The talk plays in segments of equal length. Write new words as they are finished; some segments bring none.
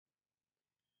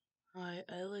I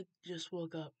like just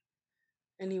woke up.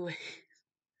 Anyway,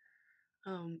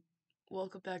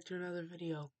 welcome back to another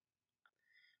video.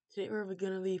 Today we're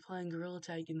gonna be playing Gorilla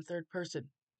Tag in third person.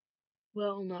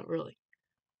 Well, not really.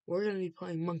 We're gonna be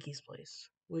playing Monkey's Place,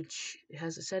 which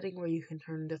has a setting where you can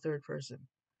turn into third person.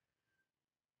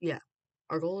 Yeah,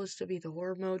 our goal is to beat the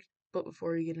horror mode, but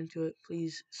before we get into it,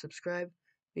 please subscribe,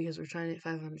 because we're trying to hit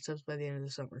 500 subs by the end of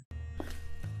the summer.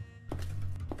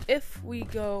 If we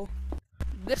go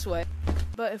this way,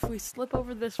 but if we slip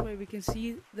over this way, we can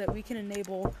see that we can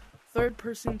enable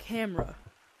third-person camera.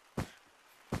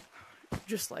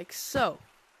 Just like so.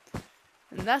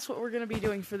 And that's what we're going to be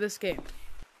doing for this game.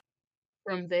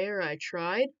 From there, I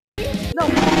tried. No!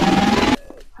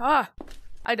 Ah!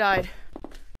 I died.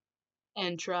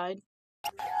 And tried.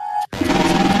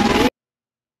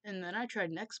 And then I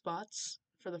tried Nextbots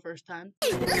for the first time.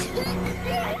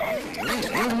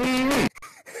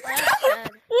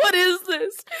 What is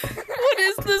this? What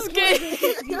is this game?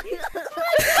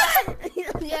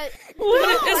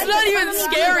 It's not even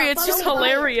scary, it's just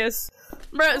hilarious.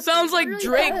 Bruh, it sounds like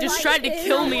Drake just tried to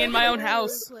kill me in my own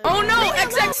house. Oh no!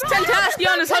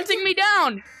 XX-Tentacion is hunting me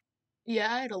down!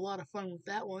 Yeah, I had a lot of fun with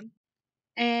that one.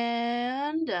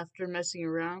 And after messing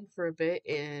around for a bit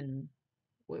in...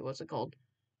 wait, what's it called?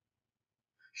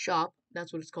 Shop,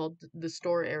 that's what it's called, the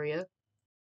store area.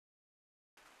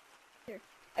 Here,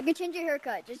 I can change your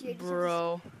haircut.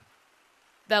 Bro,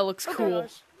 that looks cool.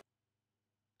 Gosh.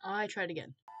 I tried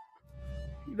again.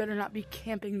 You better not be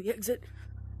camping the exit.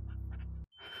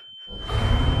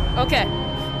 Okay,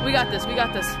 we got this, we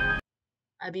got this.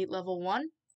 I beat level 1.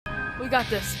 We got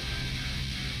this.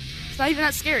 It's not even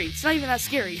that scary, it's not even that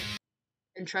scary.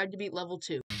 And tried to beat level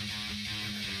 2.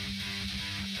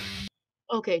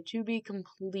 Okay, to be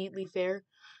completely fair,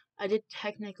 I did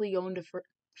technically go into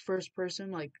first person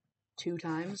like 2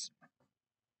 times.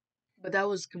 But that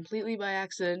was completely by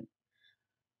accident.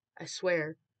 I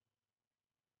swear.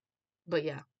 But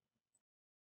yeah.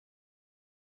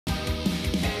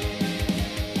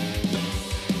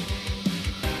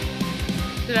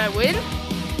 Did I win?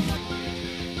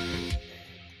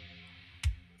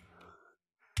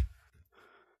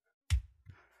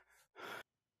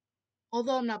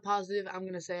 Although I'm not positive, I'm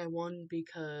gonna say I won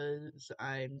because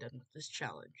I'm done with this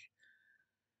challenge.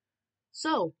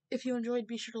 So, if you enjoyed,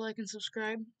 be sure to like and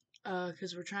subscribe,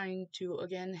 because we're trying to,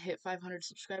 again, hit 500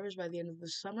 subscribers by the end of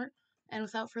this summer. And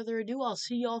without further ado, I'll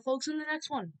see y'all folks in the next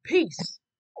one. Peace!